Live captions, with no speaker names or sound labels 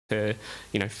to,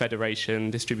 you know,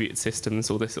 federation, distributed systems,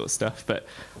 all this sort of stuff. But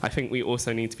I think we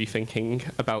also need to be thinking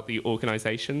about the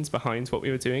organizations behind what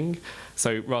we were doing.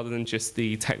 So rather than just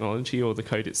the technology or the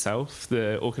code itself,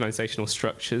 the organizational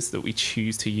structures that we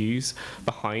choose to use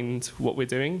behind what we're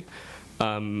doing.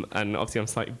 And obviously I'm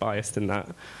slightly biased in that,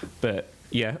 but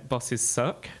yeah, bosses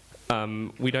suck.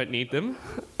 We don't need them.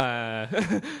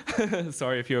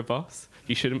 Sorry if you're a boss.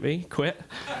 You shouldn't be. Quit.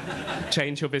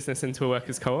 Change your business into a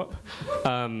workers' co-op.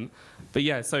 But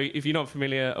yeah, so if you're not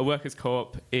familiar, a workers'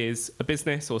 co-op is a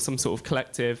business or some sort of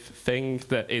collective thing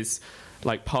that is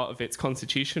like part of its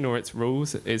constitution or its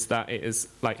rules is that it is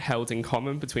like held in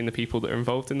common between the people that are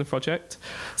involved in the project.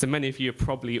 So many of you are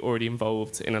probably already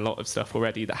involved in a lot of stuff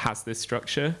already that has this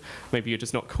structure. Maybe you're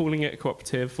just not calling it a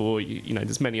cooperative, or you know,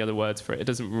 there's many other words for it. It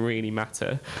doesn't really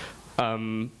matter.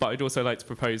 But I'd also like to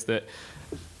propose that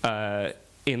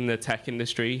in the tech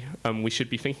industry, we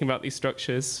should be thinking about these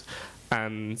structures.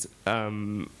 And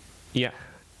yeah,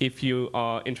 if you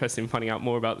are interested in finding out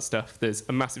more about the stuff, there's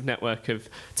a massive network of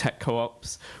tech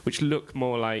co-ops which look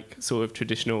more like sort of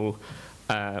traditional,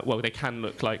 well, they can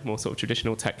look like more sort of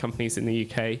traditional tech companies in the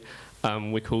UK.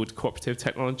 We're called Cooperative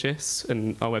Technologists,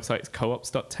 and our website is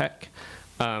coops.tech.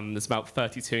 There's about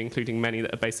 32, including many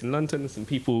that are based in London. There's some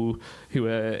people who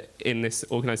are in this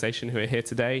organisation who are here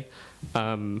today.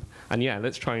 And yeah,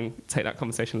 let's try and take that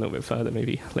conversation a little bit further,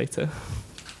 maybe later.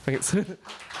 Thanks. Amazing.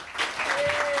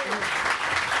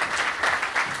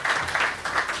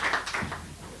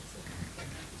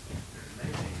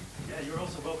 Yeah, you're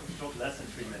also welcome to talk less than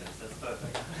 3 minutes. That's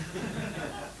perfect.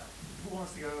 Who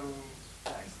wants to go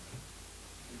next?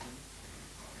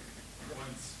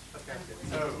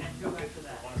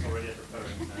 One's already at the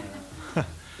phone.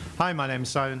 Hi, my name is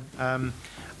Simon,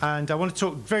 and I want to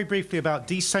talk very briefly about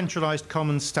decentralized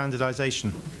commons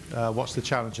standardization. What's the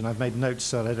challenge? And I've made notes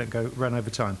so that I don't run over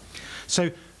time.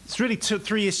 So it's really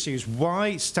three issues: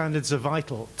 why standards are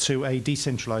vital to a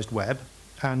decentralized web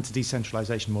and to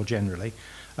decentralization more generally.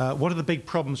 What are the big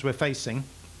problems we're facing?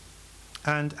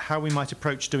 And how we might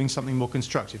approach doing something more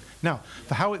constructive. Now,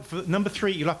 for number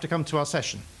 3, you'll have to come to our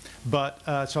session. But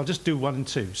so I'll just do 1 and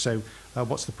 2. So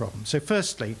what's the problem? So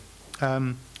firstly,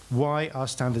 why are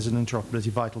standards and interoperability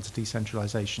vital to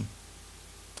decentralization?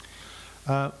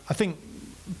 I think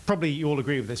probably you all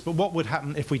agree with this, but what would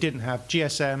happen if we didn't have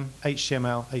GSM,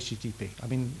 HTML, HTTP? I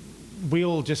mean, we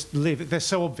all just live, they're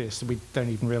so obvious that we don't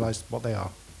even realize what they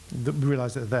are, that we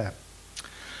realize that they're there.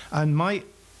 And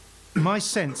my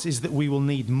sense is that we will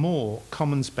need more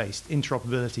commons-based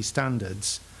interoperability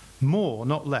standards, more,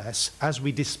 not less, as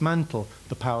we dismantle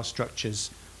the power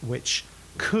structures which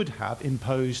could have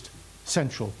imposed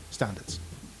central standards.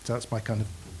 So that's my kind of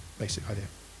basic idea.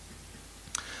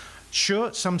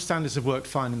 Sure, some standards have worked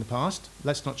fine in the past.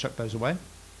 Let's not chuck those away.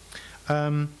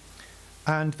 And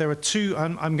there are two,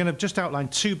 I'm going to just outline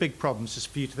 2 big problems just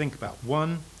for you to think about.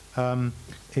 One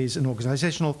is an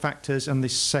organizational factors, and the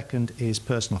second is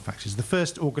personal factors. The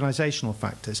first, organizational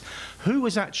factors. Who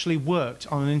has actually worked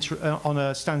on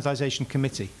a standardization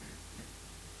committee?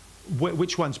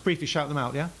 Which ones? Briefly shout them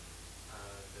out, yeah?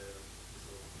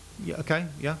 Yeah, okay,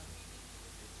 yeah.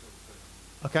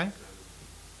 Okay.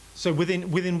 So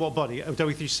within what body?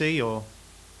 W3C or?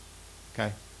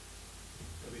 Okay.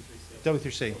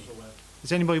 W3C.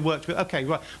 Has anybody worked with? Okay,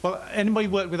 right. Well, anybody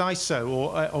worked with ISO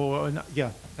or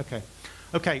yeah? Okay.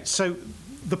 Okay. So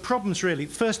the problems really.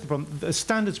 First, the problem: the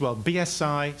standards world,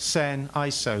 BSI, CEN,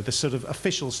 ISO, the sort of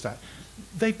official stat.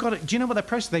 They've got it. Do you know what their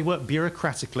process? They work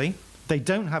bureaucratically. They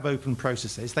don't have open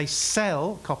processes. They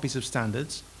sell copies of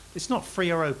standards. It's not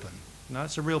free or open. No,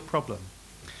 it's a real problem.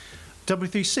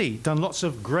 W3C done lots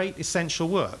of great essential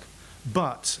work,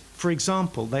 but for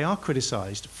example, they are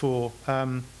criticised for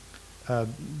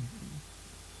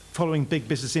following big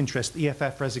business interest,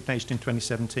 EFF resignation in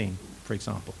 2017, for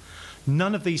example.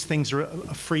 None of these things are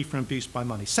free from abuse by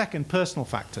money. Second, personal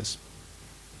factors.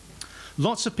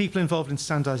 Lots of people involved in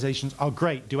standardizations are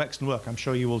great, do excellent work, I'm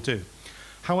sure you all do.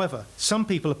 However, some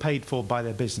people are paid for by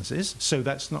their businesses, so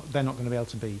they're not going to be able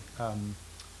to be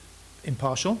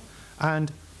impartial.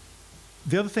 And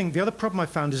the other problem I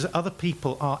found is that other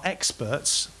people are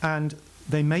experts, and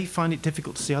they may find it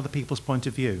difficult to see other people's point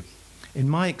of view. In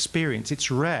my experience,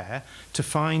 it's rare to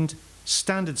find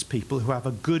standards people who have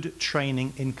a good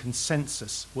training in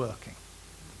consensus working.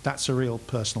 That's a real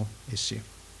personal issue.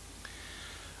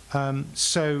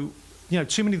 So, you know,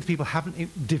 too many of the people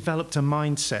haven't developed a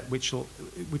mindset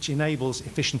which enables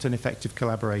efficient and effective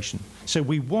collaboration. So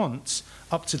we want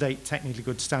up-to-date technically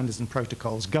good standards and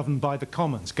protocols governed by the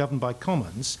commons,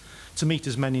 to meet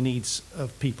as many needs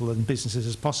of people and businesses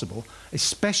as possible,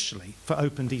 especially for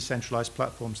open decentralized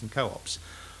platforms and co-ops.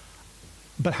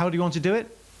 But how do you want to do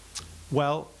it?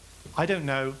 Well, I don't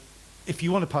know. If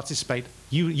you want to participate,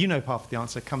 you know part of the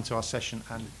answer. Come to our session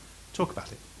and talk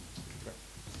about it.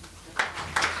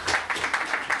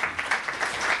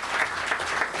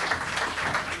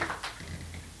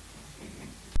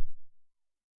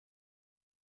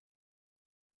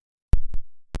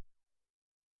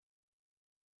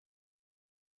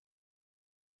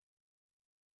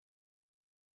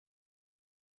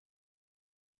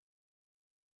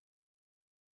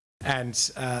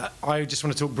 And I just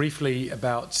want to talk briefly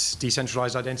about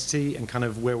decentralized identity and kind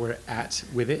of where we're at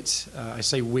with it. I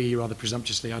say we rather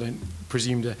presumptuously. I don't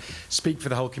presume to speak for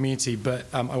the whole community, but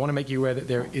I want to make you aware that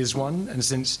there is one. And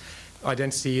since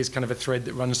identity is kind of a thread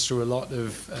that runs through a lot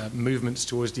of movements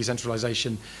towards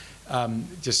decentralization,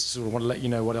 just sort of want to let you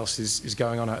know what else is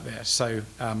going on out there. So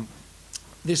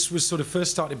this was sort of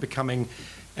first started becoming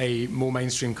a more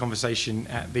mainstream conversation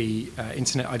at the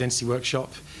Internet Identity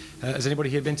Workshop. Has anybody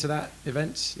here been to that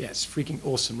event? Yeah, it's freaking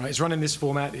awesome, right? It's run in this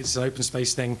format. It's an open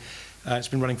space thing. It's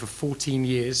been running for 14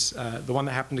 years. The one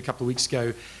that happened a couple of weeks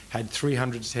ago had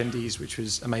 300 attendees, which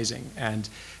was amazing. And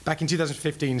back in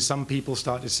 2015, some people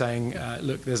started saying,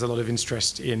 look, there's a lot of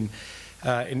interest in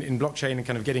blockchain and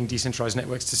kind of getting decentralized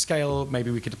networks to scale.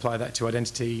 Maybe we could apply that to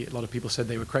identity. A lot of people said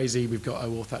they were crazy. We've got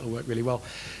OAuth, that'll work really well.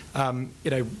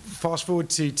 Fast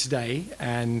forward to today,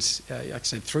 and like I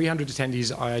said, 300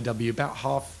 attendees at IIW, about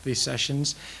half the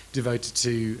sessions devoted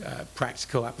to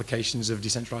practical applications of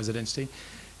decentralized identity.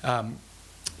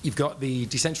 You've got the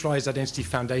Decentralized Identity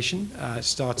Foundation,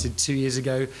 started 2 years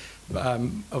ago.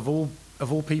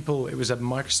 Of all people, it was a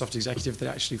Microsoft executive that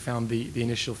actually found the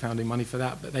initial founding money for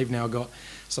that, but they've now got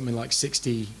something like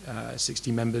 60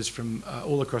 members from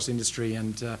all across industry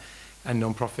and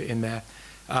non-profit in there.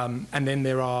 And then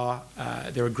there are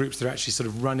groups that are actually sort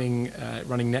of running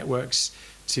networks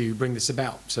to bring this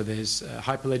about. So there's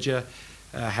Hyperledger,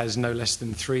 has no less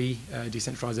than 3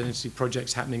 decentralized identity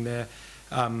projects happening there.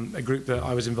 A group that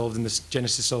I was involved in the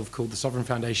genesis of called the Sovereign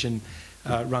Foundation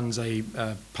runs a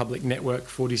public network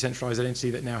for decentralized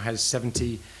identity that now has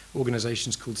 70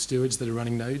 organizations called stewards that are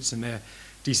running nodes, and they're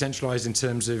decentralized in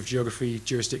terms of geography,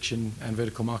 jurisdiction, and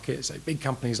vertical market. So big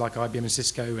companies like IBM and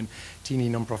Cisco and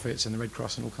teeny nonprofits and the Red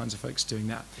Cross and all kinds of folks doing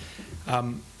that.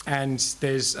 And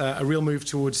there's a real move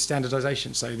towards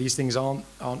standardization. So these things aren't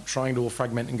trying to all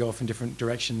fragment and go off in different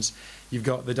directions. You've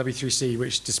got the W3C,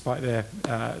 which despite their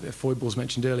foibles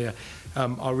mentioned earlier,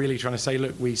 are really trying to say,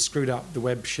 look, we screwed up. The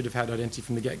web should have had identity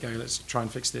from the get-go. Let's try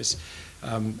and fix this.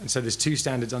 And so there's 2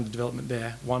 standards under development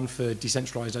there. One for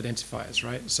decentralized identifiers,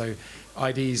 right? So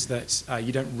IDs that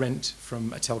you don't rent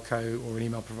from a telco or an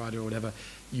email provider or whatever.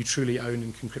 You truly own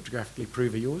and can cryptographically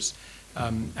prove are yours.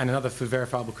 And another for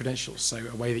verifiable credentials, so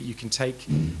a way that you can take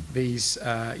these,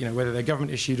 whether they're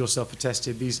government issued or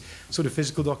self-attested, these sort of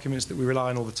physical documents that we rely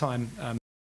on all the time,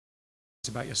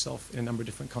 about yourself in a number of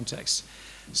different contexts.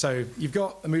 So you've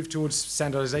got a move towards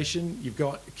standardization, you've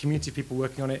got a community of people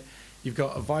working on it, you've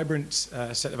got a vibrant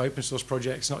set of open source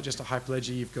projects, not just a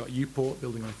Hyperledger, you've got Uport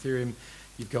building on Ethereum,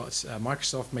 you've got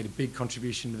Microsoft made a big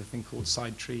contribution to the thing called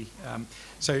Sidetree.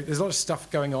 So there's a lot of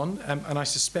stuff going on, and I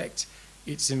suspect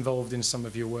it's involved in some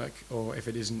of your work, or if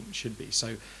it isn't, should be.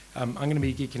 So I'm going to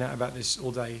be geeking out about this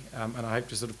all day, and I hope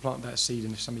to sort of plant that seed,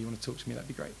 and if some of you want to talk to me, that'd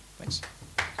be great. Thanks.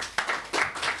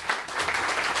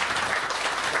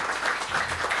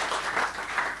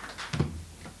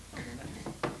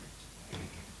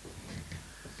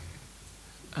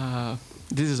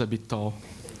 This is a bit tall.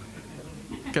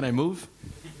 Can I move?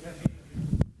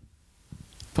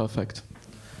 Perfect.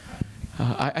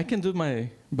 I can do my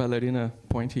ballerina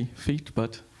pointy feet,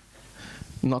 but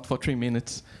not for 3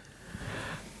 minutes.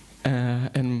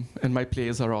 And my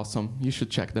plays are awesome. You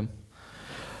should check them.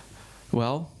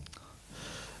 Well,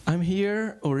 I'm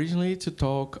here originally to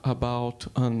talk about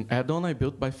an add-on I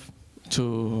built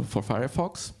for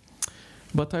Firefox.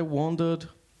 But I wondered,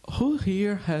 who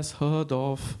here has heard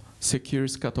of Secure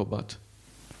Scuttlebutt?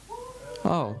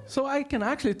 Oh, so I can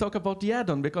actually talk about the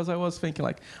add-on, because I was thinking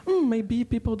like, maybe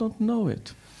people don't know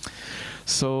it.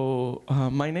 So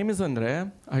my name is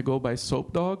André. I go by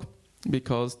Soap Dog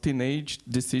because teenage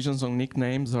decisions on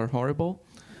nicknames are horrible.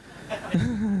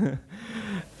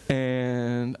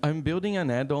 And I'm building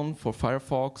an add-on for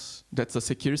Firefox that's a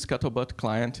Secure Scuttlebutt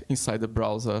client inside the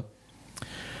browser,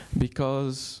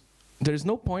 because there's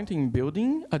no point in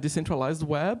building a decentralized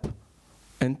web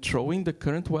and throwing the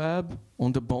current web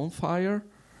on the bonfire.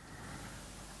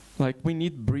 Like, we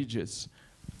need bridges.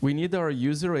 We need our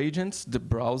user agents, the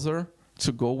browser,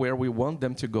 to go where we want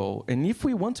them to go. And if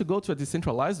we want to go to a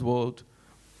decentralized world,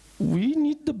 we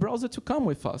need the browser to come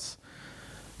with us.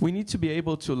 We need to be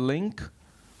able to link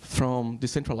from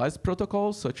decentralized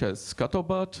protocols such as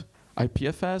Scuttlebutt,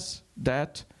 IPFS,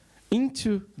 DAT,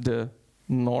 into the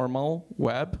normal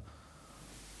web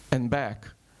and back.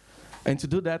 And to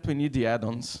do that, we need the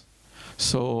add-ons.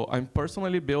 So I'm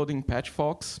personally building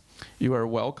Patchfox. You are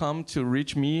welcome to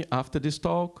reach me after this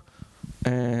talk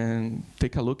and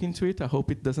take a look into it. I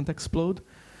hope it doesn't explode.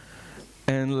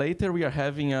 And later, we are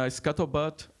having a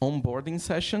Scuttlebutt onboarding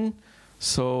session.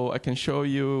 So I can show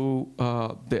you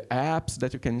the apps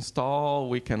that you can install.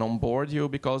 We can onboard you,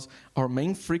 because our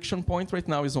main friction point right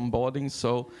now is onboarding.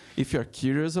 So if you're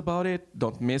curious about it,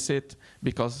 don't miss it,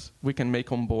 because we can make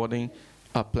onboarding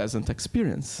a pleasant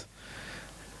experience.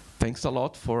 Thanks a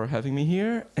lot for having me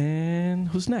here. And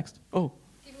who's next? Oh.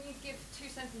 Can you give 2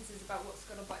 sentences about what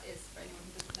Scuttlebutt is for anyone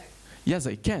who doesn't know? Yes,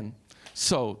 I can.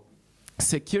 So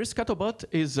Secure Scuttlebutt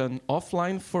is an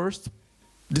offline-first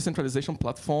decentralization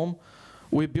platform.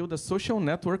 We build a social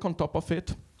network on top of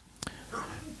it.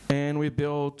 And we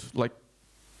build like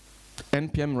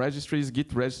NPM registries,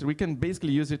 Git registry. We can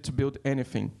basically use it to build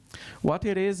anything. What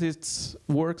it is, it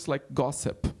works like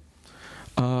gossip.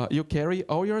 You carry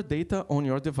all your data on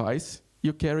your device.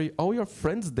 You carry all your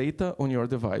friends' data on your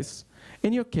device.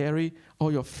 And you carry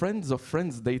all your friends' of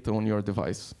friends' data on your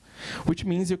device. Which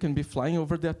means you can be flying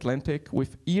over the Atlantic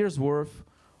with years' worth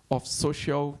of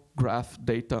social graph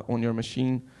data on your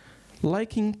machine,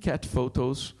 liking cat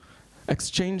photos,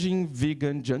 exchanging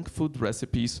vegan junk food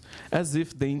recipes, as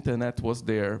if the internet was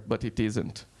there, but it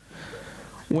isn't.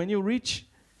 When you reach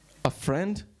a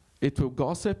friend, it will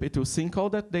gossip, it will sync all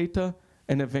that data,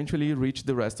 and eventually reach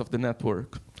the rest of the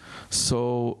network.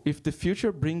 So if the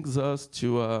future brings us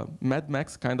to a Mad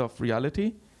Max kind of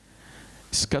reality,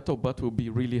 Scuttlebutt will be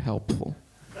really helpful.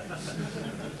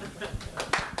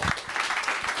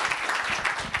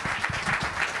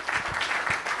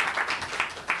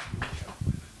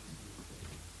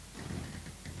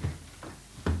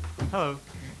 Hello.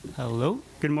 Hello.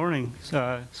 Good morning.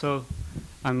 So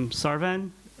I'm Sarvan.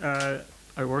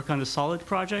 I work on the Solid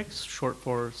project, short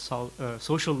for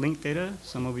social linked data.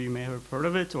 Some of you may have heard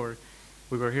of it, or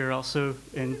we were here also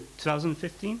in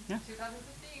 2015. Yeah.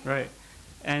 2015. Right.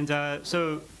 And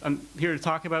so I'm here to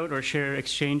talk about or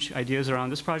exchange ideas around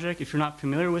this project. If you're not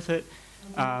familiar with it,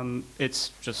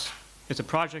 it's a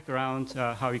project around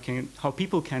how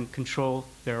people can control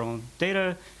their own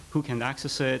data, who can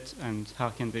access it, and how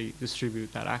can they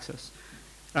distribute that access.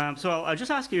 So I'll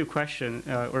just ask you a question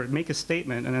or make a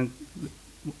statement, and then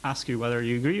ask you whether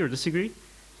you agree or disagree.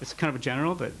 It's kind of a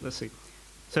general, but let's see.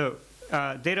 So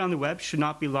data on the web should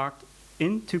not be locked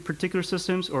into particular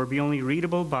systems or be only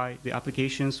readable by the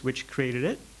applications which created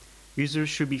it. Users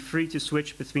should be free to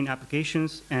switch between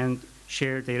applications and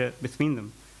share data between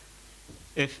them.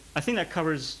 I think that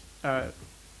covers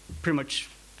pretty much,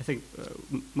 I think,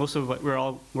 most of what we're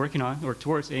all working on or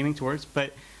aiming towards.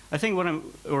 But I think what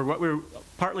we're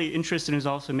partly interested in is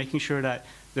also making sure that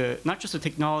not just the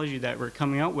technology that we're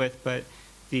coming out with, but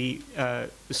the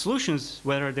solutions,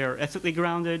 whether they're ethically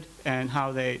grounded and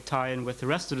how they tie in with the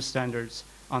rest of the standards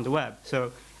on the web.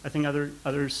 So I think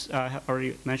others have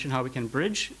already mentioned how we can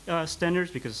bridge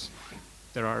standards, because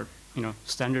there are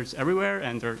standards everywhere,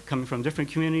 and they're coming from different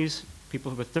communities,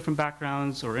 people with different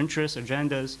backgrounds or interests,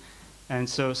 agendas. And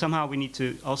so somehow we need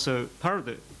to also, part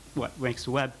of what makes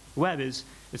the web is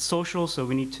it's social, so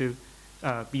we need to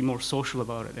be more social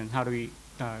about it. And how do we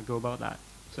go about that?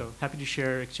 So happy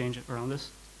to exchange around this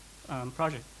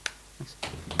project. Thanks.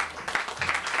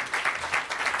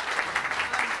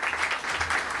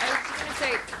 I was just going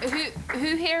to say,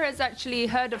 who here has actually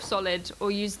heard of Solid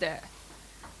or used it?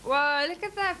 Well, look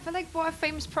at that. I feel like what a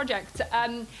famous project.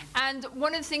 And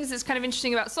one of the things that's kind of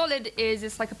interesting about Solid is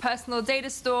it's like a personal data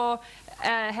store,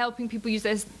 helping people use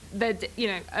their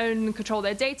own and control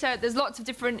their data. There's lots of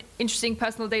different interesting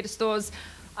personal data stores.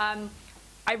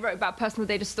 I wrote about personal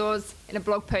data stores in a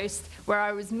blog post where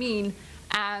I was mean,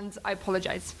 and I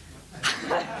apologize.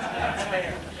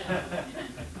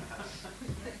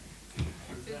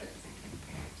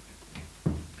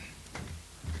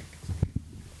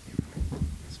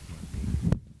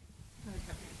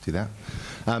 Do that.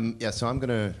 Yeah, so I'm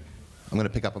gonna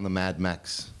pick up on the Mad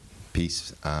Max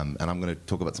piece, and I'm going to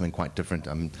talk about something quite different.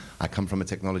 I come from a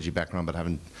technology background, but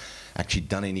haven't actually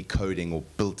done any coding or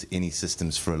built any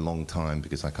systems for a long time,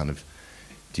 because I kind of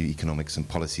do economics and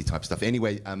policy type stuff.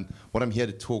 Anyway, what I'm here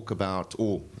to talk about,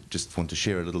 or just want to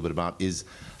share a little bit about, is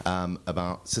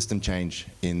about system change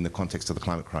in the context of the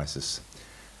climate crisis,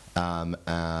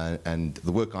 and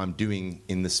the work I'm doing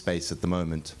in this space at the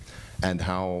moment, and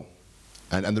how.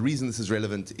 And the reason this is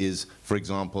relevant is, for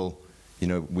example, you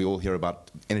know, we all hear about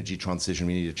energy transition,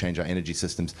 we need to change our energy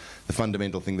systems. The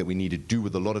fundamental thing that we need to do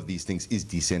with a lot of these things is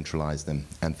decentralize them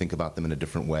and think about them in a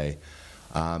different way.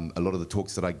 A lot of the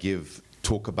talks that I give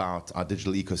talk about our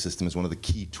digital ecosystem as one of the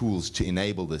key tools to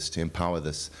enable this, to empower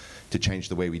this, to change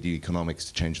the way we do economics,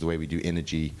 to change the way we do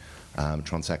energy,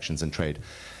 transactions and trade.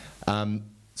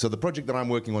 So the project that I'm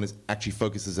working on is actually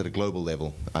focuses at a global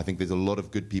level. I think there's a lot of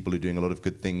good people who are doing a lot of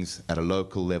good things at a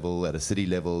local level, at a city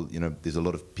level. You know, there's a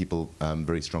lot of people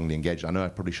very strongly engaged. I know I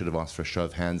probably should have asked for a show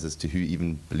of hands as to who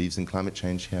even believes in climate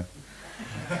change here.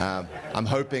 I'm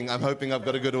hoping I've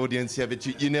got a good audience here, but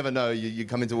you never know. You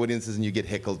come into audiences and you get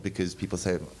heckled because people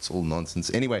say it's all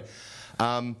nonsense. Anyway,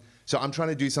 so I'm trying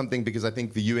to do something because I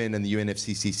think the UN and the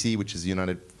UNFCCC, which is the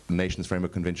United Nations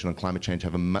Framework Convention on Climate Change,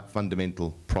 have a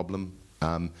fundamental problem.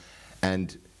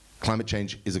 And climate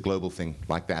change is a global thing,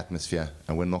 like the atmosphere,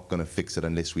 and we're not going to fix it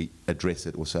unless we address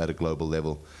it also at a global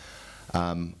level.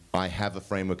 I have a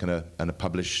framework and a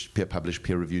peer-published,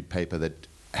 peer-reviewed paper that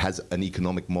has an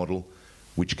economic model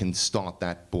which can start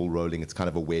that ball rolling. It's kind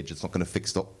of a wedge. It's not going to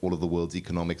fix all of the world's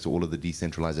economics or all of the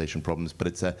decentralization problems, but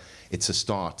it's a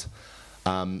start.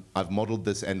 I've modeled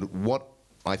this, and what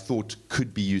I thought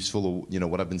could be useful, or you know,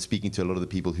 what I've been speaking to a lot of the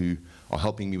people who are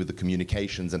helping me with the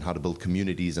communications and how to build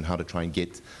communities and how to try and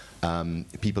get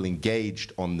people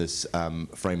engaged on this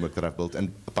framework that I've built.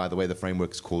 And by the way, the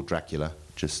framework's called Dracula,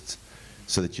 just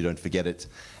so that you don't forget it.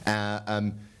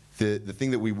 The thing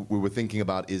that we were thinking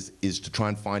about is to try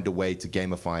and find a way to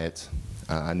gamify it.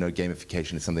 I know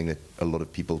gamification is something that a lot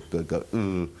of people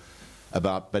go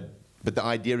about, but the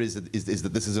idea is that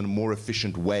this is a more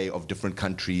efficient way of different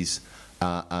countries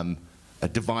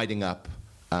dividing up,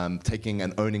 taking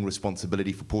and owning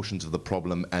responsibility for portions of the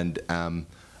problem and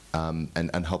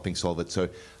helping solve it. So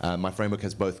my framework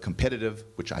has both competitive,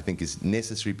 which I think is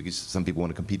necessary because some people want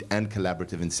to compete, and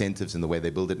collaborative incentives in the way they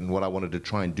build it. And what I wanted to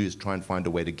try and do is try and find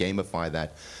a way to gamify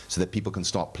that so that people can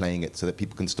start playing it, so that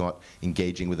people can start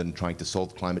engaging with it and trying to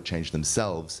solve climate change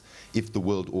themselves if the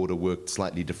world order worked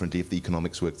slightly differently, if the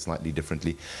economics worked slightly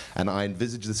differently. And I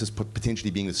envisage this as potentially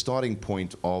being the starting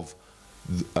point of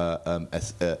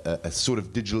a sort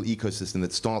of digital ecosystem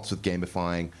that starts with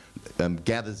gamifying,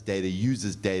 gathers data,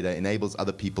 uses data, enables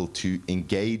other people to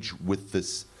engage with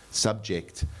this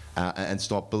subject and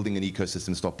start building an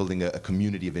ecosystem, start building a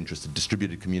community of interest,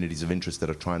 distributed communities of interest that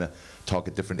are trying to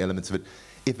target different elements of it.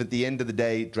 If at the end of the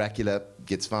day Dracula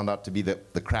gets found out to be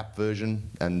the crap version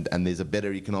and there's a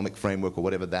better economic framework or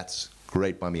whatever, that's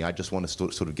great by me. I just want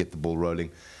to sort of get the ball rolling.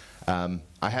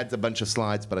 I had a bunch of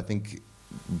slides, but I think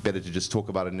better to just talk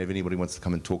about it, and if anybody wants to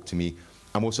come and talk to me,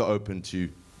 I'm also open to,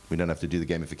 we don't have to do the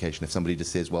gamification. If somebody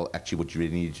just says, well, actually what you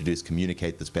really need to do is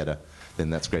communicate this better, then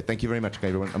that's great. Thank you very much,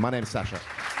 everyone. My name is Sasha.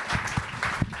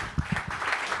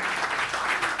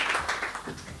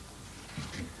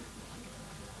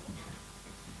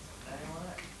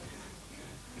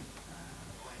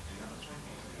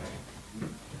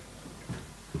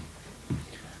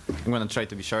 I'm going to try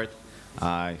to be short.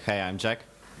 Hey, I'm Jack.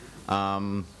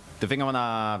 The thing I want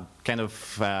to kind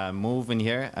of move in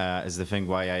here is the thing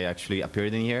why I actually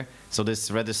appeared in here. So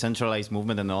this Redecentralize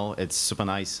movement and all, it's super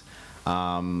nice.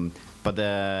 But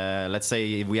let's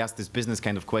say we ask this business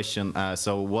kind of question,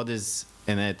 so what is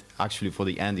in it actually for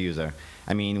the end user?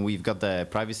 I mean, we've got the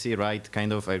privacy right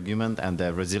kind of argument and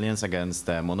the resilience against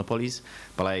monopolies,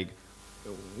 but like,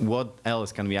 what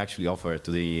else can we actually offer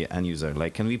to the end user?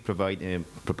 Like, can we provide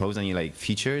propose any like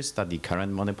features that the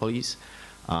current monopolies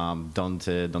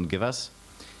don't give us?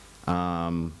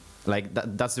 Like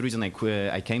that's the reason I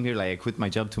came here. Like I quit my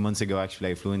job 2 months ago.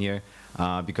 Actually, I flew in here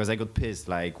because I got pissed.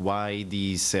 Like why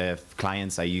these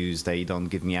clients I use, they don't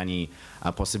give me any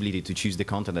possibility to choose the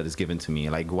content that is given to me.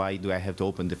 Like why do I have to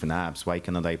open different apps? Why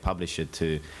cannot I publish it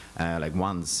to like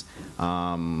once?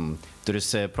 There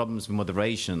is problems with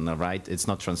moderation, right? It's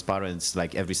not transparent. It's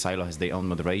like every silo has their own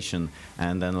moderation,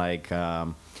 and then like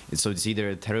so it's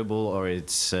either terrible or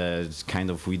it's kind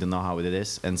of we don't know how it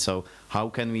is. And so how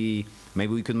can we?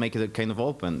 Maybe we could make it kind of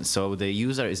open, so the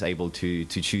user is able to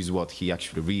choose what he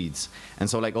actually reads. And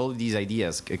so like all of these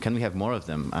ideas, can we have more of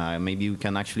them? Maybe we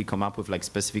can actually come up with like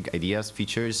specific ideas,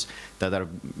 features that are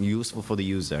useful for the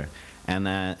user.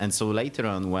 And so later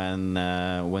on,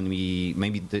 when we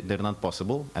maybe they're not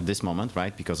possible at this moment,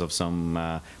 right, because of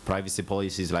some privacy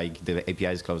policies like the API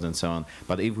is closed and so on.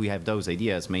 But if we have those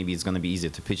ideas, maybe it's going to be easier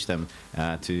to pitch them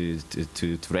to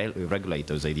regulate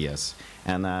those ideas.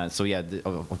 And so yeah,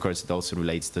 of course, it also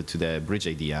relates to the bridge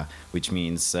idea, which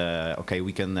means okay,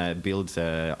 we can build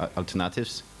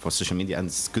alternatives for social media, and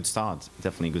it's a good start,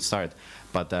 definitely a good start.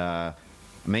 But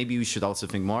maybe we should also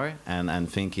think more and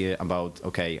think about,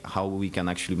 okay, how we can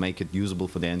actually make it usable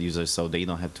for the end users so they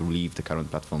don't have to leave the current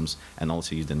platforms and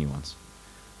also use the new ones.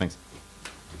 Thanks.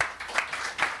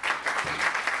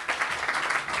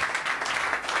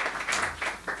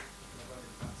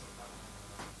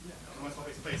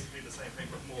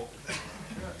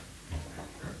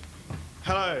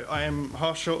 Hello, I am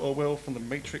Harshaw or Will from the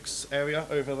Matrix area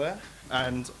over there,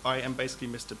 and I am basically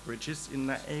Mr. Bridges in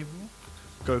that area.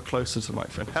 Go closer to the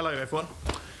microphone. Hello, everyone.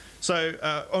 So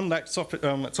on that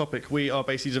topic, we are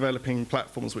basically developing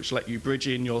platforms which let you bridge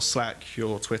in your Slack,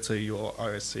 your Twitter, your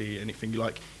IRC, anything you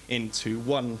like, into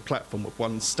one platform with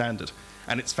one standard.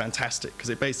 And it's fantastic, because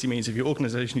it basically means if your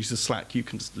organization uses Slack, you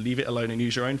can just leave it alone and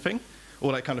use your own thing.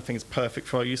 All that kind of thing is perfect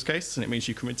for our use case, and it means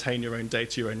you can retain your own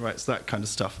data, your own rights, that kind of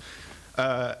stuff.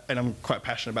 And I'm quite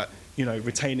passionate about,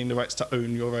 retaining the rights to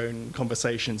own your own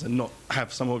conversations and not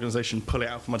have some organization pull it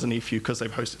out from underneath you because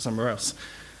they've hosted it somewhere else.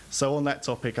 So on that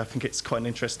topic, I think it's quite an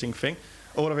interesting thing.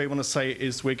 All I really want to say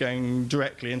is we're going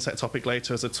directly into that topic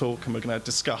later as a talk, and we're going to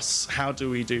discuss how do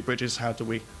we do bridges, how do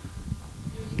we...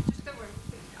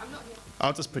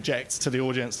 I'll just project to the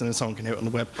audience and then someone can hear it on the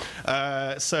web.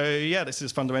 So yeah, this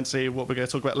is fundamentally what we're going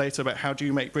to talk about later, about how do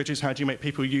you make bridges, how do you make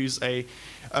people use the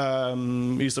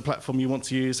platform you want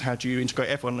to use, how do you integrate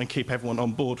everyone and keep everyone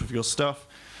on board with your stuff.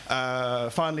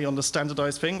 Finally, on the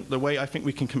standardized thing, the way I think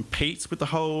we can compete with the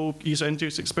whole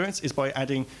user-induced experience is by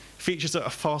adding features at a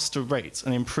faster rate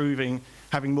and improving,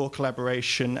 having more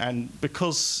collaboration, and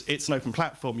because it's an open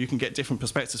platform, you can get different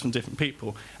perspectives from different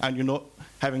people, and you're not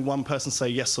having one person say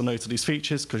yes or no to these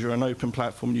features. Because you're an open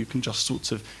platform, you can just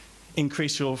sort of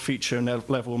increase your feature and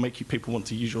level and make people want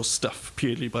to use your stuff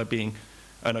purely by being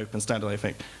an open standard, I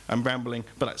think. I'm rambling,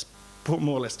 but that's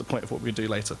more or less the point of what we do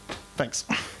later. Thanks.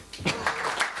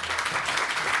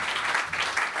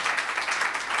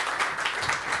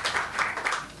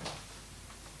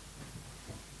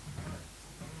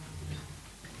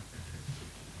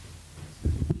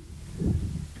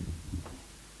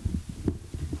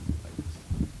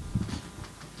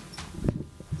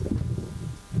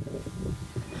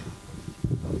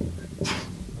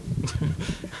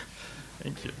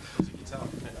 Thank you.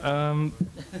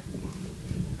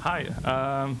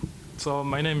 Hi. So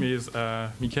my name is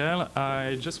Mikael.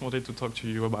 I just wanted to talk to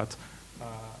you about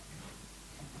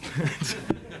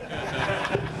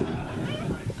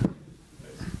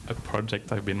a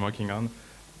project I've been working on.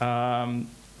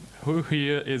 Who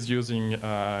here is using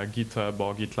GitHub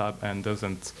or GitLab and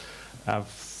doesn't have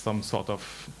some sort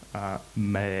of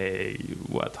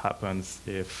what happens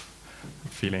if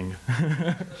feeling?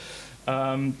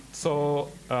 Thank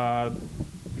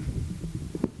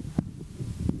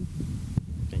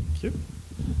you.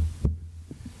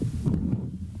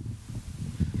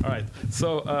 All right.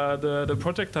 So the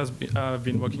project I've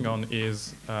been working on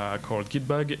is called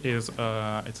Gitbug. It's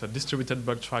a distributed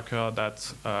bug tracker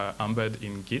that's embedded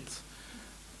in Git.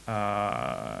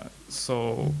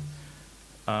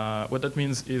 What that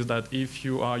means is that if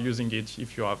you are using it,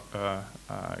 if you have a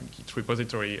Git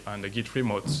repository and a Git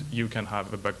remote, you can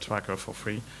have a bug tracker for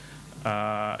free.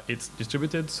 It's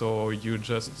distributed, so you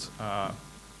just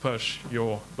push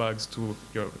your bugs to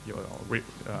your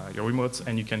remotes,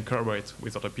 and you can collaborate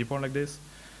with other people like this.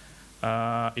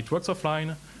 It works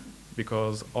offline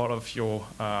because all of your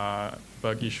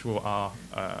bug issues are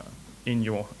in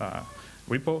your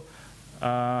repo.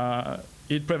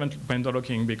 It prevents vendor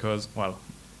locking because, well,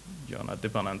 you're not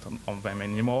dependent on them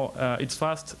anymore. It's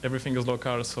fast, everything is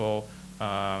local, so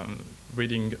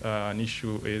reading an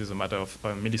issue is a matter of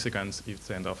milliseconds if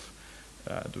the end of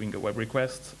doing a web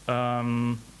request.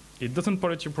 It doesn't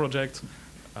pollute your project.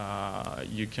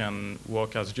 You can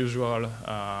work as usual.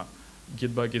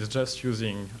 Gitbug is just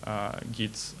using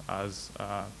Git as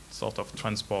a sort of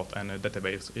transport and a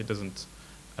database. It doesn't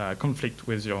conflict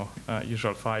with your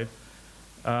usual file.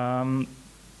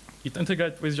 It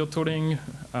integrates with your tooling.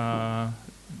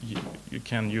 You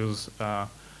can use the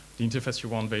interface you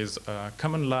want. There's a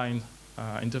command line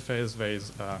interface,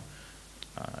 there's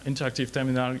interactive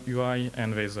terminal UI,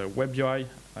 and there's a web UI.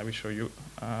 I will show you.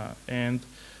 And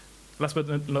last but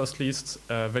not least,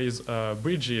 there's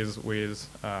bridges with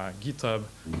GitHub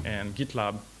and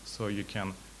GitLab, so you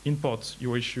can import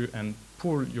your issue and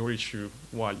pull your issue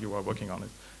while you are working on it.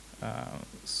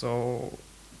 So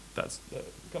that's the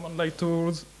command line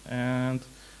tools, and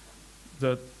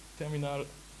the terminal,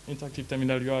 interactive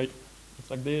terminal UI. It's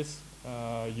like this.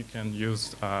 You can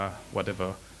use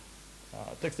whatever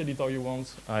text editor you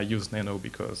want. I use Nano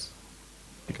because.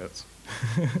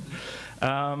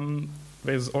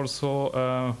 There's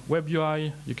also web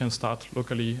UI. You can start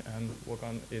locally and work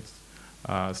on it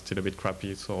still a bit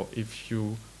crappy. So if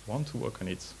you want to work on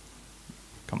it,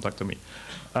 contact me.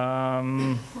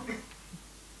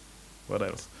 What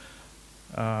else?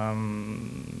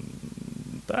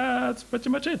 That's pretty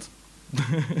much it.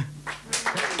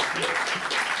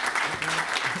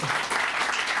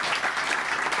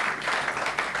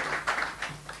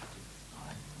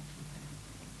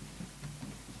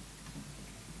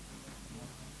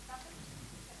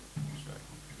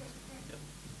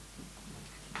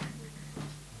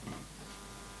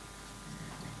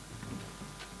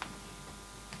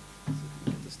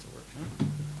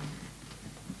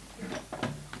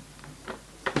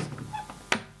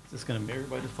 Is this going to mirror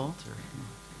by default, or?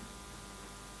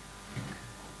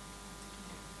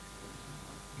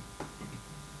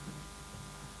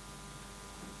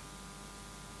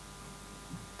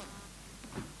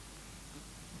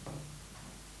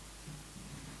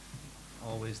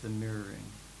 Always the mirroring.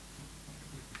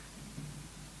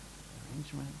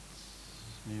 Arrangements,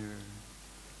 mirror.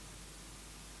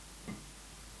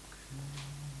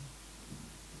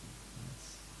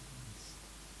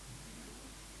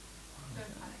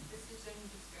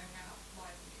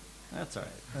 That's all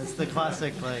right. That's the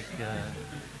classic, like,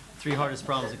 3 hardest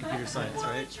problems in computer science,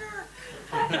 right?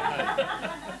 No,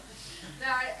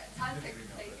 Tantic can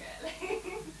take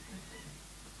it.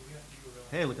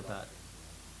 Hey, look at that.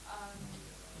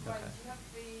 Right, Okay. do you have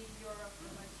the URL for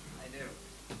the I do.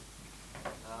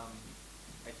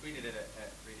 I tweeted it at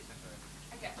Redecentralize.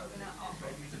 Okay, I'm gonna offer.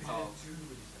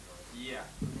 Yeah.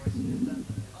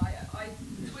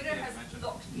 Twitter has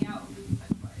locked me out of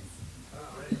Redecentralize.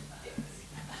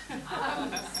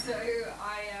 So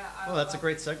Oh, that's a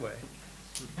great segue.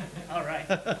 All right.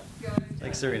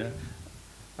 Thanks, Serena.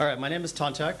 All right, my name is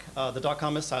Tontek. The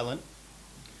 .com is silent.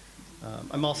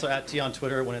 I'm also at T on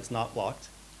Twitter when it's not blocked.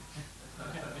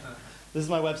 This is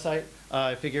my website.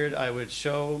 I figured I would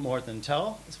show more than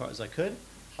tell as far as I could.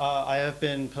 I have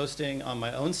been posting on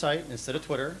my own site instead of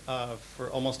Twitter for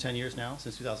almost 10 years now,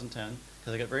 since 2010,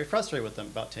 because I got very frustrated with them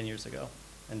about 10 years ago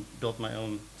and built my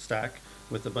own stack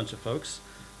with a bunch of folks.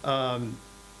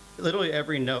 Literally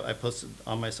every note I posted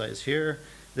on my site is here.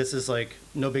 This is like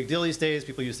no big deal these days.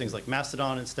 People use things like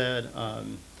Mastodon instead.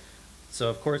 So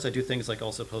of course I do things like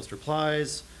also post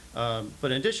replies. But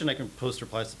in addition, I can post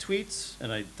replies to tweets,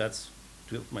 and that's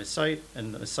do it for my site,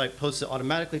 and the site posts it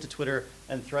automatically to Twitter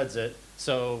and threads it.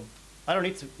 So I don't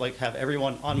need to like have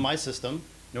everyone on my system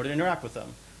in order to interact with them,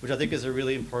 which I think is a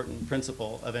really important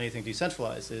principle of anything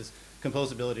decentralized, is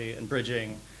composability and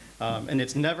bridging. And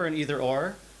it's never an either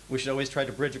or. We should always try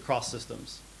to bridge across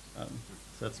systems. So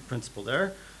that's the principle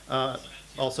there.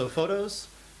 Also photos.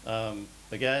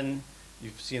 Again,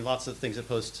 you've seen lots of things that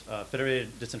post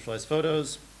federated decentralized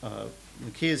photos.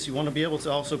 The key is you want to be able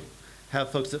to also have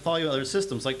folks that follow you on other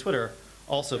systems like Twitter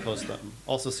also post them,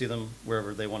 also see them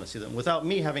wherever they want to see them, without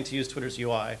me having to use Twitter's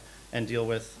UI and deal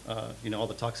with all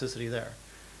the toxicity there.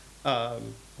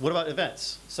 What about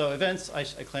events? So events, I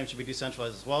claim should be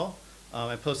decentralized as well.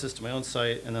 I post this to my own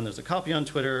site, and then there's a copy on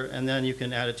Twitter, and then you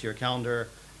can add it to your calendar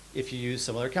if you use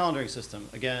some other calendaring system.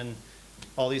 Again,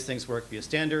 all these things work via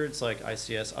standards like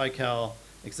ICS, ICAL,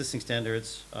 existing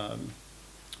standards.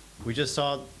 We just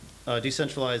saw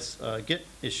decentralized Git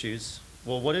issues.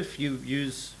 Well, what if you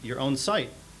use your own site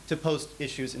to post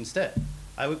issues instead?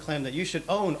 I would claim that you should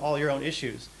own all your own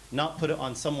issues, not put it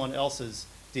on someone else's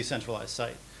decentralized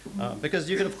site. Because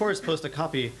you can, of course, post a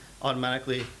copy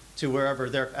automatically to wherever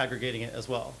they're aggregating it as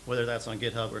well, whether that's on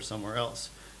GitHub or somewhere else.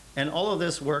 And all of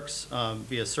this works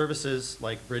via services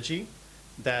like Bridgie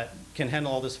that can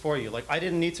handle all this for you. Like, I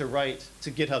didn't need to write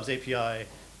to GitHub's API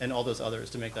and all those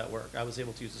others to make that work. I was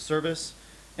able to use a service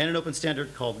and an open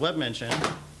standard called Web Mention,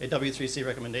 a W3C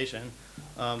recommendation.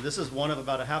 This is one of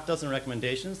about a half dozen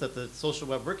recommendations that the Social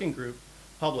Web Working Group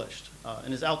published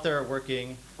and is out there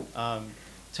working.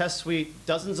 Test suite,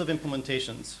 dozens of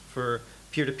implementations for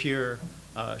peer-to-peer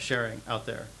sharing out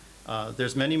there.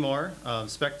 There's many more,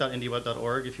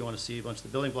 spec.indieweb.org if you want to see a bunch of the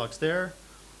building blocks there.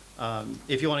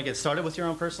 If you want to get started with your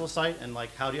own personal site and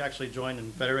like how do you actually join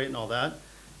and federate and all that,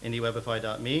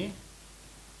 indiewebify.me.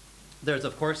 There's,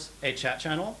 of course, a chat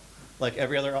channel, like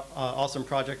every other awesome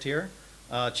project here,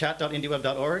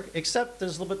 chat.indieweb.org, except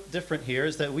there's a little bit different here,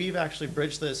 is that we've actually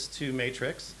bridged this to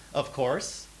Matrix, of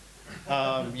course.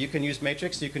 You can use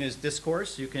Matrix, you can use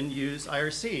Discourse, you can use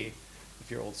IRC if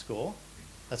you're old school.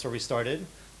 That's where we started.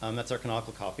 That's our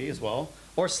canonical copy as well.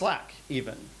 Or Slack,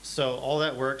 even. So all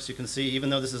that works. You can see,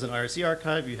 even though this is an IRC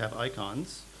archive, you have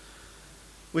icons.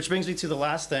 Which brings me to the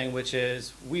last thing, which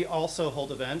is we also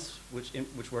hold events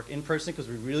which work in person because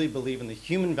we really believe in the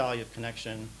human value of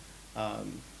connection.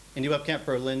 Indie Web Camp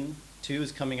Berlin 2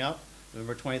 is coming up.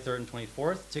 November 23rd and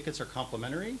 24th. Tickets are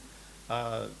complimentary.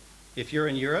 If you're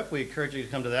in Europe, we encourage you to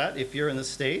come to that. If you're in the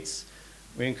States,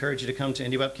 we encourage you to come to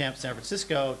Indie Web Camp San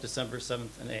Francisco, December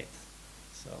 7th and 8th.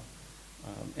 So,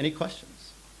 any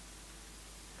questions?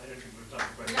 I don't think we've done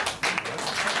questions.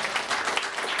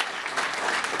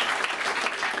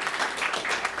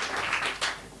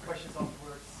 Questions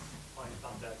afterwards? Fine,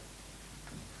 done that.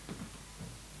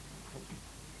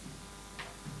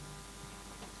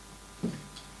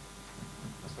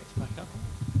 Back up.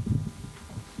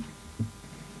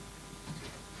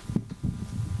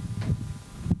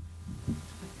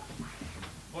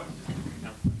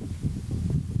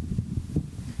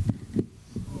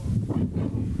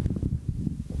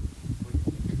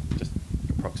 Just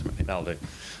approximately, that'll do.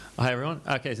 Hi everyone.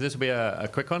 Okay, so this will be a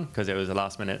quick one because it was a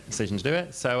last-minute decision to do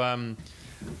it. So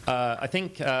I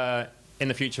think in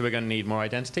the future we're going to need more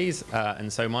identities,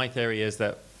 and so my theory is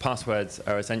that passwords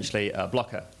are essentially a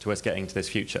blocker to us getting to this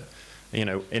future. You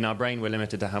know, in our brain we're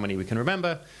limited to how many we can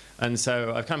remember, and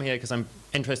so I've come here because I'm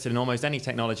interested in almost any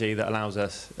technology that allows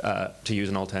us to use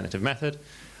an alternative method.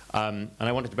 And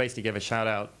I wanted to basically give a shout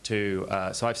out to,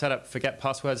 so I've set up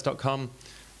forgetpasswords.com.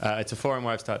 It's a forum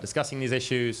where I've started discussing these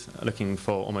issues, looking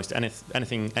for almost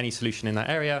anything, any solution in that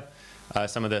area.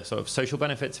 Some of the sort of social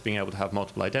benefits of being able to have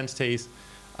multiple identities.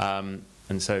 And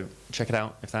so check it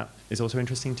out if that is also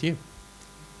interesting to you.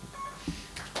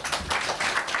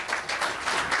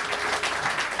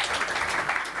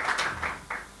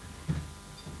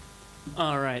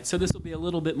 All right, so this will be a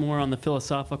little bit more on the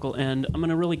philosophical end. I'm going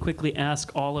to really quickly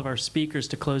ask all of our speakers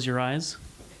to close your eyes.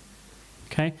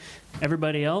 Okay?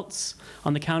 Everybody else,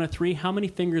 on the count of 3, how many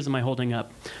fingers am I holding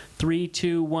up? 3,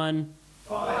 2, 1.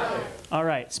 5. All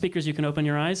right, speakers, you can open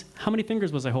your eyes. How many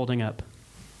fingers was I holding up?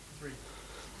 3.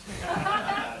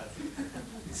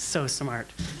 So smart.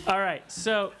 All right,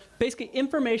 so basically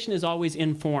information is always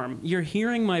in form. You're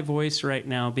hearing my voice right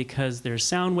now because there's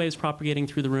sound waves propagating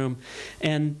through the room,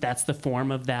 and that's the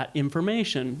form of that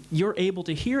information. You're able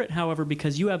to hear it, however,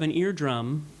 because you have an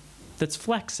eardrum that's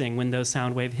flexing when those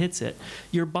sound wave hits it.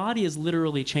 Your body is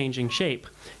literally changing shape.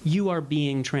 You are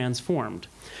being transformed.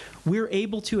 We're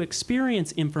able to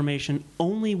experience information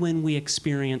only when we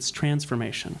experience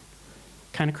transformation.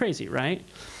 Kind of crazy, right?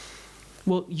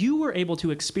 Well, you were able to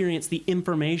experience the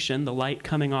information, the light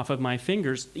coming off of my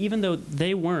fingers, even though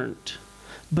they weren't.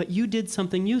 But you did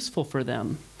something useful for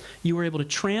them. You were able to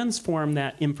transform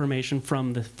that information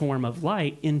from the form of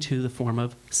light into the form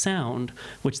of sound,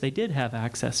 which they did have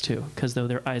access to, because though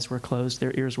their eyes were closed,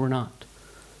 their ears were not.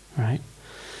 Right?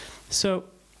 So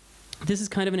this is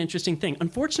kind of an interesting thing.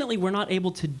 Unfortunately, we're not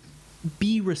able to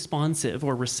be responsive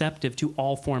or receptive to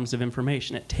all forms of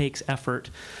information. It takes effort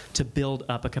to build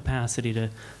up a capacity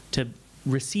to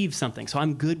receive something. So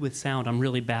I'm good with sound. I'm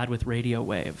really bad with radio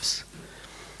waves.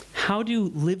 How do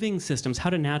living systems, how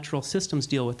do natural systems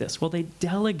deal with this? Well, they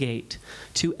delegate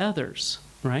to others,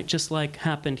 right? Just like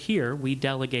happened here, we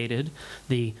delegated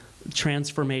the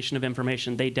transformation of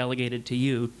information. They delegated to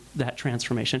you that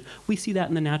transformation. We see that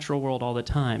in the natural world all the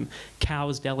time.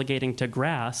 Cows delegating to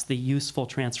grass the useful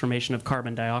transformation of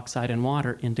carbon dioxide and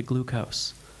water into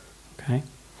glucose. Okay?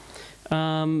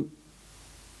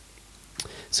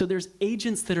 So there's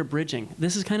agents that are bridging.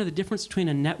 This is kind of the difference between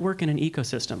a network and an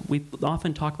ecosystem. We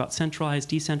often talk about centralized,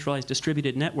 decentralized,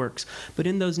 distributed networks, but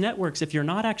in those networks, if you're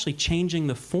not actually changing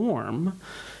the form,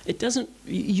 it doesn't,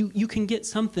 you can get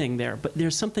something there, but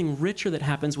there's something richer that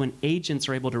happens when agents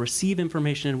are able to receive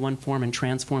information in one form and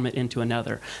transform it into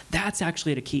another. That's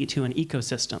actually the key to an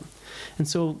ecosystem. And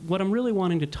so what I'm really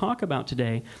wanting to talk about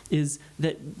today is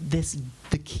that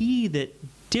the key that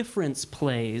difference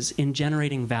plays in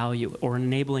generating value or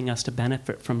enabling us to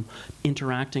benefit from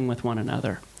interacting with one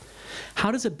another.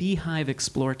 How does a beehive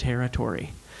explore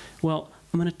territory? Well,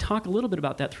 I'm going to talk a little bit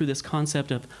about that through this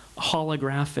concept of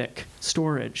holographic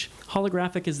storage.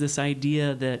 Holographic is this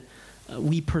idea that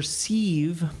we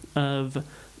perceive of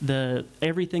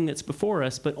everything that's before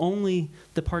us, but only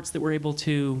the parts that we're able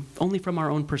to, only from our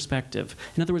own perspective.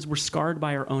 In other words, we're scarred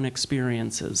by our own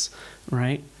experiences,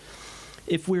 right?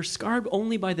 If we're scarred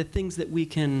only by the things that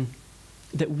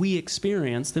we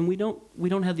experience, then we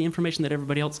don't have the information that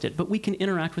everybody else did. But we can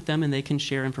interact with them and they can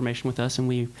share information with us and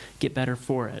we get better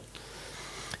for it.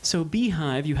 So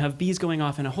beehive, you have bees going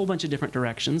off in a whole bunch of different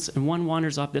directions, and one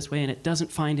wanders off this way and it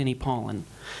doesn't find any pollen.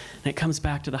 And it comes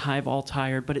back to the hive all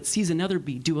tired, but it sees another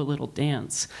bee do a little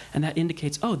dance, and that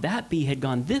indicates, oh, that bee had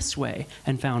gone this way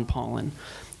and found pollen.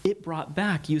 It brought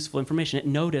back useful information. It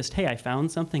noticed, hey, I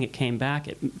found something, it came back,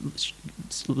 it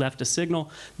left a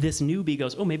signal. This newbie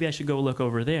goes, oh, maybe I should go look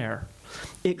over there.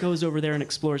 It goes over there and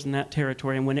explores in that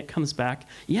territory, and when it comes back,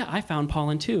 yeah, I found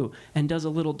pollen too, and does a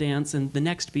little dance, and the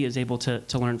next bee is able to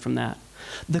learn from that.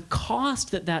 The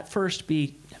cost that first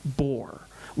bee bore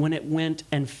when it went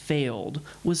and failed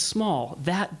was small.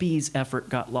 That bee's effort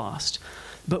got lost.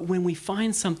 But when we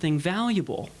find something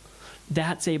valuable,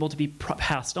 that's able to be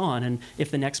passed on, and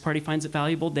if the next party finds it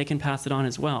valuable, they can pass it on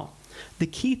as well. The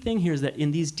key thing here is that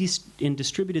in these in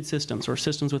distributed systems, or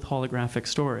systems with holographic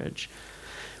storage,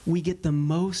 we get the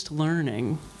most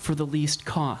learning for the least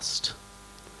cost.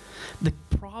 The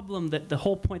problem, the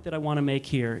whole point that I want to make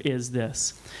here is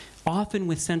this. Often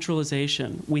with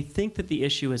centralization, we think that the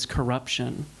issue is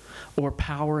corruption or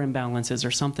power imbalances or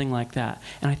something like that.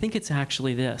 And I think it's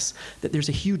actually this, that there's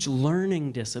a huge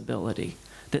learning disability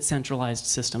that centralized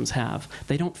systems have.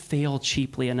 They don't fail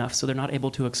cheaply enough, so they're not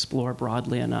able to explore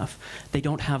broadly enough. They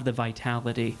don't have the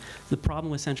vitality. The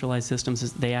problem with centralized systems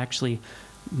is they actually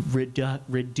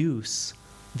reduce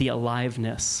the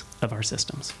aliveness of our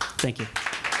systems. Thank you.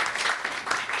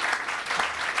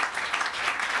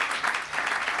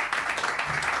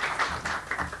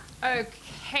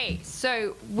 Okay,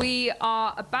 so we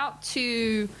are about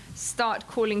to start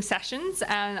calling sessions,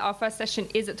 and our first session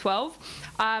is at 12.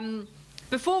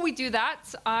 Before we do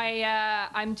that,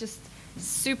 I'm just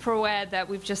super aware that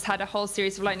we've just had a whole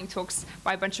series of lightning talks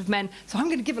by a bunch of men, so I'm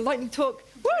going to give a lightning talk.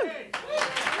 Woo!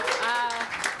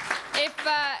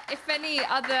 If any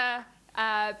other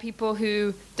people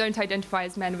who don't identify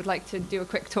as men would like to do a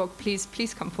quick talk,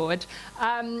 please come forward.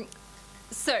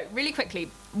 So, really quickly,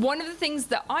 one of the things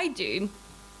that I do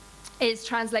is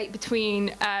translate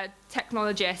between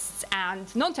technologists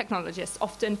and non-technologists,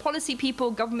 often policy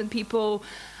people, government people.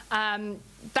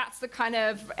 That's the kind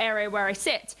of area where I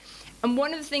sit. And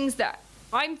one of the things that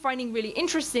I'm finding really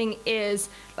interesting is,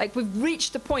 like, we've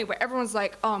reached a point where everyone's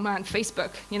like, oh man,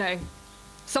 Facebook, you know,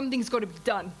 something's got to be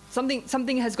done.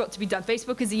 Something has got to be done.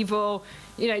 Facebook is evil.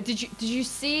 You know, did you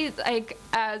see, like,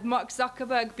 Mark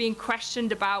Zuckerberg being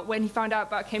questioned about when he found out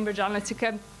about Cambridge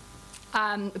Analytica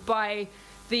by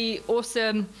the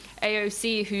awesome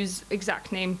AOC, whose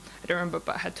exact name I don't remember,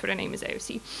 but her Twitter name is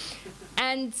AOC.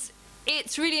 And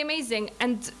it's really amazing.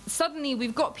 And suddenly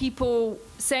we've got people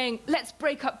saying, let's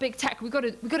break up big tech. We've got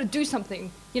to do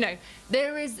something. You know,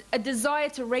 there is a desire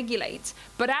to regulate,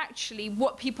 but actually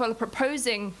what people are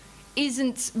proposing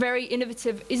isn't very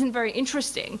innovative, isn't very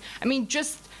interesting. I mean,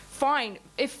 just fine,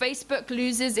 if Facebook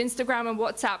loses Instagram and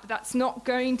WhatsApp, that's not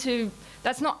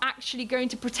actually going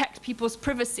to protect people's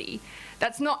privacy.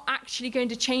 That's not actually going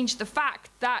to change the fact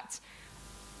that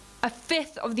a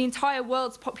fifth of the entire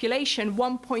world's population,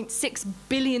 1.6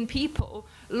 billion people,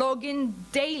 log in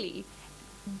daily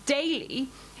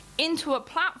into a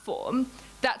platform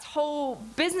that's whole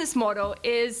business model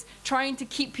is trying to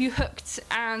keep you hooked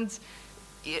and,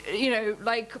 you know,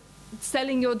 like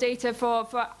selling your data for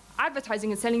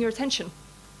advertising and selling your attention.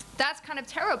 That's kind of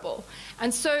terrible.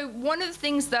 And so one of the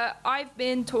things that I've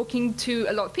been talking to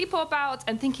a lot of people about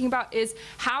and thinking about is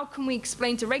how can we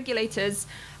explain to regulators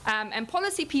and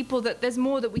policy people that there's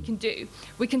more that we can do.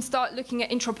 We can start looking at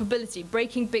interoperability,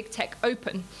 breaking big tech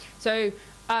open. So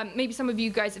maybe some of you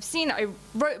guys have seen, I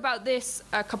wrote about this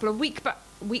a couple of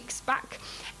weeks back,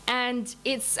 and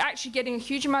it's actually getting a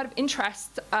huge amount of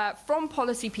interest from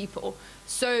policy people.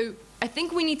 So I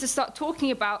think we need to start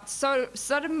talking about some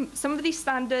of these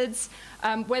standards,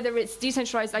 whether it's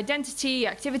decentralized identity,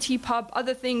 activity pub,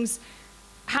 other things.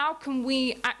 How can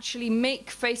we actually make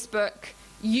Facebook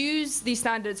use these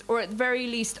standards, or at the very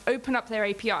least open up their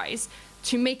APIs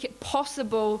to make it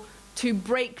possible to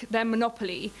break their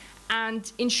monopoly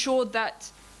and ensure that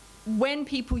when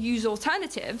people use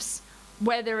alternatives,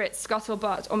 whether it's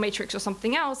Scuttlebutt or Matrix or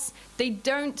something else, they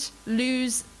don't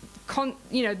lose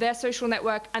their social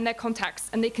network and their contacts,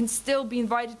 and they can still be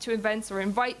invited to events or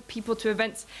invite people to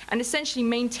events and essentially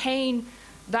maintain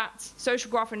that social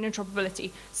graph and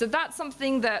interoperability. So that's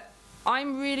something that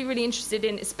I'm really, really interested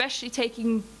in, especially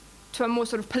taking to a more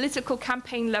sort of political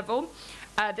campaign level.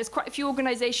 There's quite a few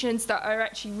organizations that are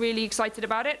actually really excited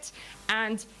about it.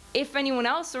 And if anyone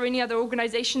else or any other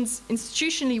organizations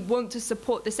institutionally want to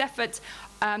support this effort,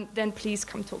 then please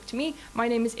come talk to me. My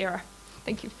name is Ira.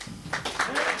 Thank you.